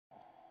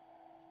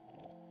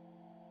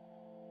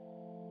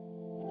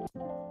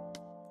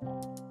Hello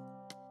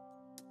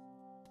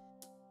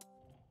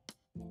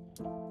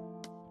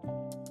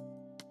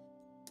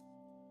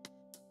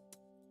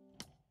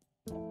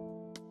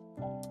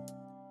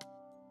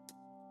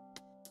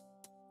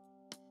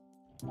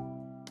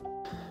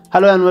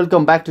and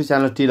welcome back to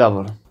channel Tea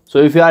Lover. So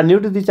if you are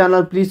new to the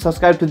channel, please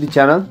subscribe to the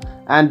channel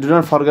and do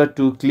not forget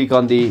to click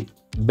on the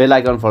bell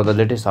icon for the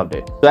latest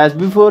update. So as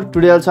before,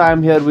 today also I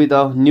am here with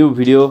a new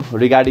video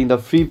regarding the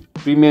free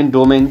premium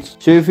domains.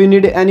 So if you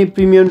need any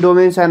premium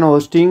domains and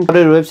hosting for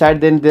your website,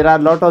 then there are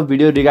a lot of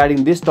videos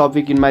regarding this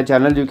topic in my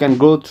channel. You can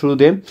go through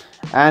them.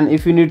 And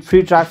if you need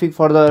free traffic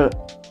for the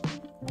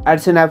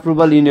AdSense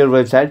approval in your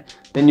website,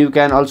 then you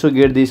can also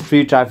get this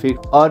free traffic.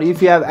 Or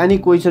if you have any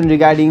question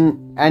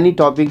regarding any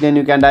topic, then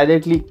you can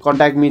directly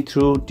contact me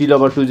through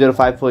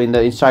tlover2054 in the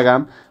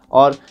Instagram,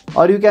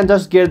 or you can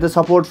just get the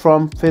support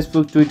from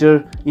Facebook, Twitter,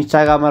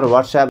 Instagram or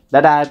WhatsApp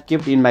that I have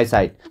kept in my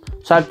site.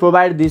 So I'll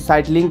provide this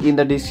site link in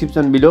the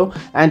description below.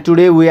 And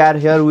today we are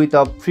here with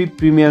a free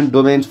premium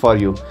domains for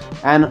you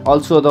and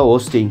also the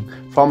hosting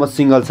from a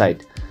single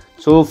site.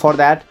 So for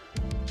that,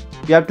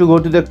 you have to go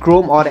to the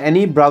Chrome or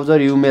any browser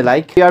you may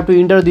like. You have to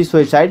enter this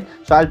website.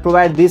 So I'll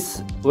provide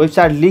this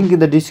website link in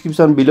the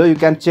description below. You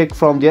can check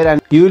from there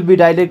and you will be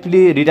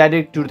directly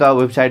redirected to the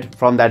website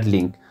from that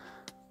link.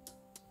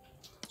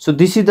 So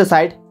this is the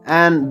site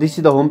and this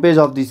is the homepage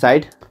of the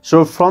site.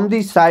 So from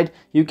this site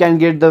you can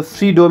get the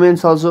free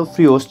domains also,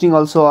 free hosting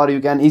also, or you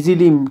can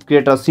easily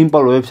create a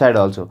simple website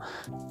also.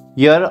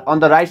 Here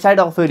on the right side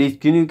of your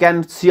screen you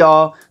can see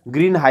a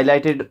green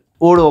highlighted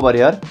code over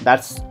here.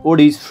 That's code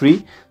is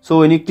free. So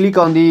when you click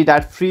on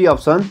that free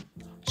option,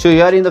 so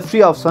here in the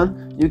free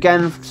option you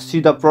can see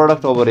the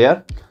product over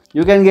here.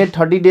 You can get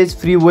 30 days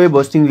free web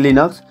hosting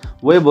Linux,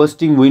 web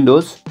hosting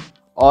Windows,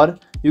 or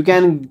you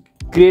can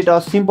create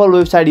a simple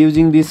website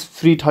using this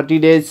free 30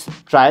 days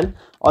trial,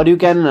 or you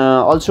can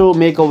also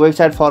make a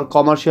website for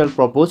commercial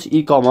purpose,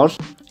 e-commerce.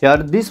 Here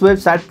this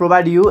website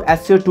provide you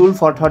SEO tool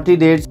for 30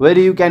 days where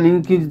you can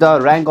increase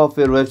the rank of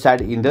your website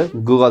in the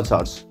Google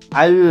search.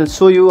 I will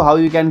show you how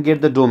you can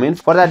get the domain.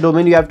 For that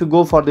domain you have to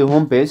go for the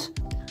home page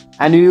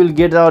and you will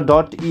get a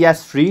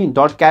 .es free,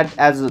 .cat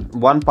as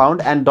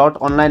 £1 and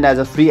 .online as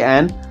a free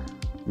and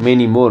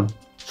many more.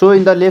 So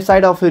in the left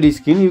side of your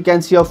screen you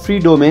can see a free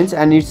domains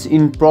and it's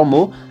in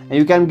promo, and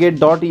you can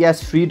get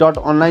 .es free,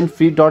 .online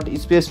free,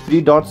 .space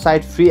free,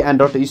 .site free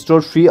and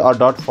 .store free or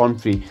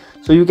 .font free.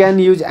 So you can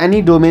use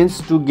any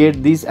domains to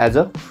get this as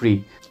a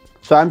free.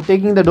 So I'm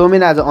taking the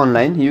domain as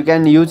online. You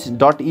can use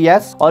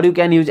 .es or you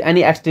can use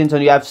any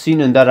extension you have seen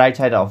in the right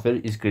side of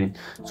your screen.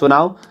 So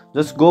now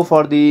just go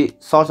for the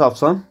search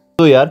option.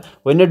 So here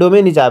when the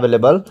domain is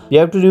available, you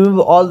have to remove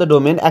all the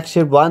domain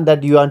except one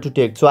that you want to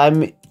take. So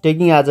I'm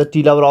taking as a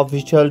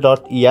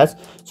tloverofficial.es.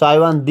 So I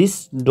want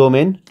this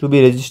domain to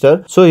be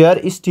registered. So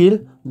here still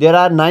there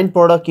are 9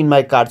 products in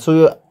my cart.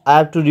 So I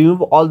have to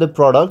remove all the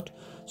product.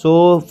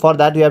 So for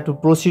that you have to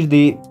proceed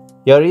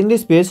here in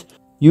this page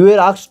you were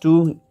asked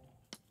to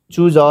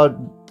choose a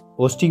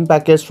hosting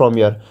package from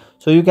here.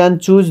 So you can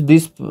choose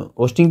this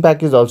hosting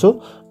package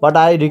also, but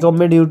I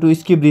recommend you to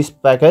skip this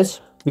package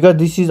because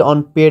this is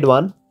on paid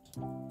one.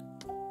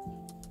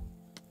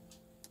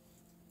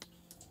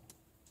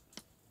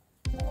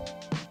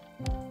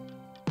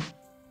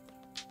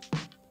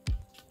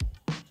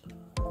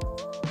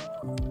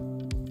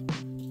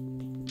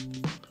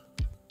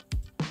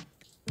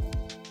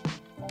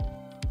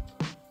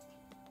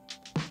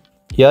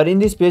 Here in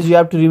this page you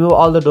have to remove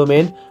all the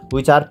domain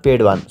which are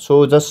paid one.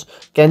 So just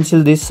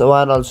cancel this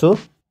one also.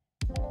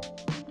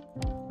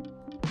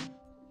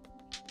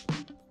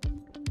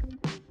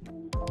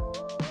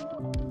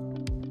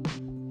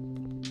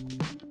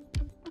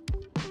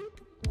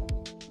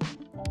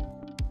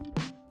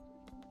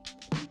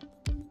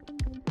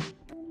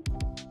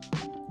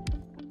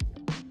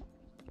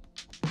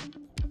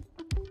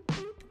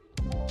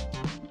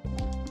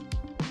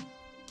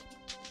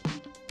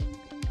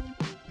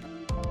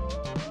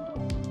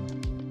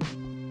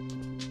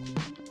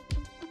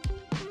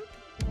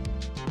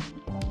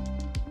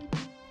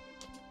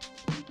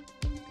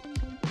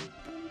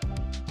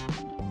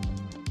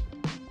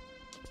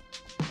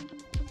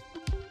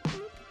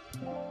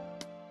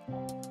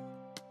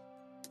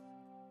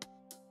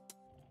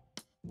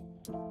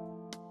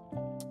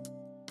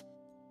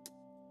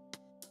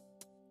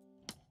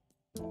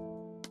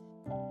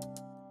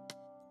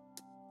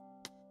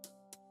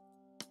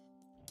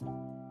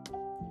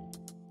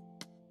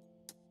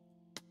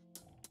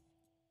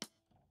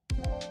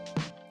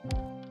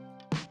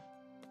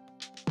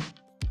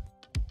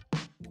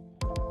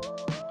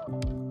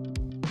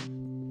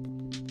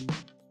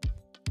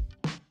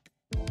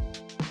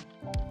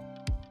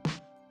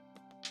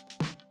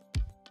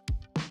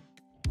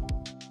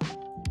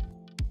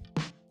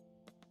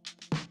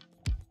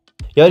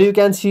 Here you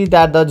can see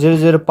that the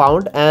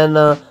 £00 and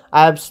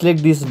I have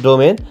selected this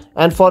domain,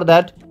 and for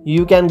that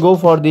you can go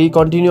for the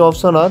continue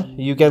option or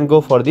you can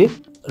go for the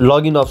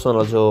login option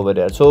also over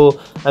there. So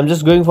I'm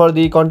just going for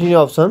the continue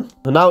option.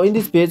 Now in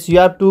this page you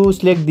have to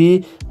select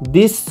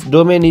this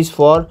domain is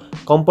for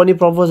company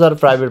purpose or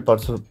private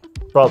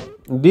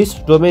this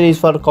domain is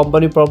for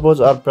company purpose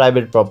or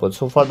private purpose.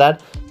 So for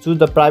that, choose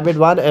the private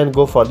one and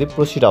go for the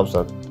proceed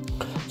option.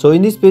 So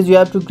in this page, you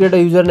have to create a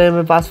username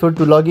and password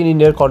to log in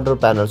your control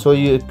panel. So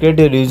you create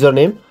your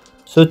username.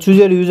 So choose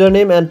your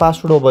username and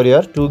password over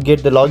here to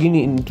get the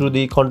login into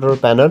the control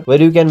panel,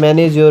 where you can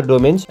manage your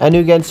domains and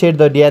you can set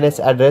the DNS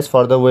address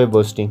for the web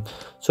hosting.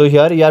 So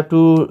here you have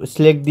to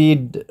select the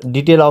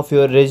detail of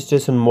your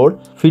registration mode,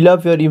 fill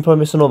up your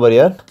information over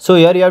here. So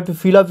here you have to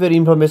fill up your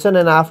information,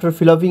 and after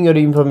filling your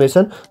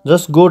information,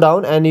 just go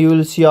down and you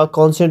will see a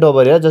consent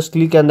over here. Just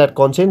click on that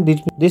consent.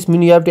 This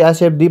means you have to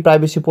accept the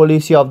privacy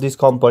policy of this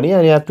company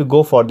and you have to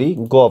go for the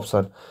go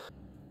option.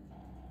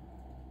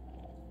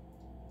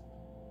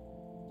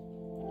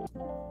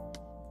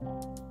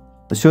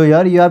 So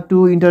here you have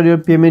to enter your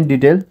payment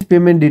detail.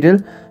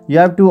 You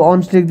have to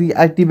unselect the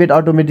activate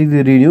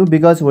automatically renew,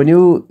 because when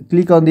you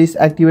click on this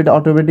activate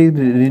automatic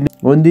renew,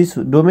 when this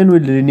domain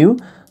will renew,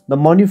 the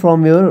money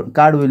from your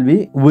card will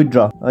be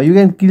withdraw. You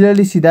can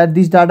clearly see that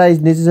this data is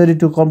necessary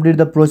to complete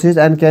the process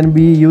and can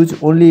be used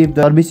only if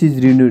the service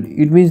is renewed.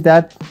 It means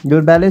that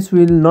your balance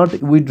will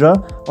not withdraw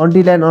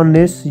until and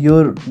unless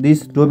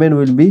this domain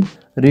will be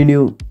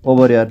renewed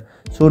over here.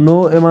 So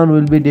no amount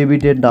will be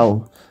debited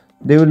now.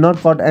 They will not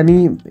cut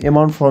any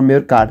amount from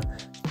your card.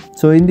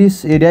 So in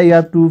this area you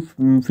have to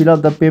fill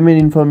up the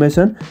payment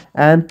information,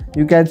 and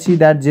you can see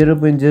that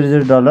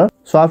 $0.00.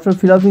 So after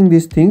filling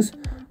these things,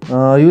 you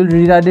will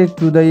redirect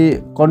to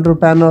the control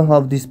panel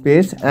of this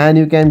page and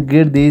you can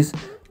get this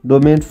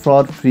domain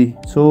for free.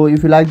 So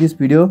if you like this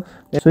video,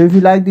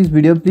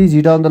 please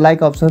hit on the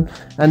like option,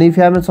 and if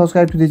you haven't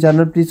subscribed to the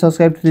channel, please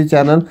subscribe to the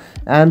channel.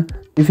 And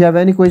if you have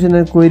any question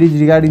and queries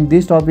regarding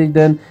this topic,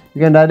 then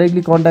you can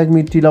directly contact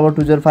me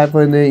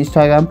tlover2054 in the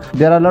Instagram.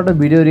 There are a lot of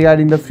videos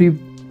regarding the free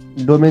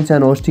domains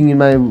and hosting in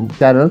my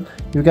channel.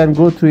 You can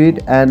go through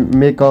it and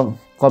make a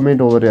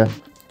comment over here.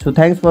 So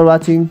thanks for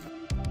watching.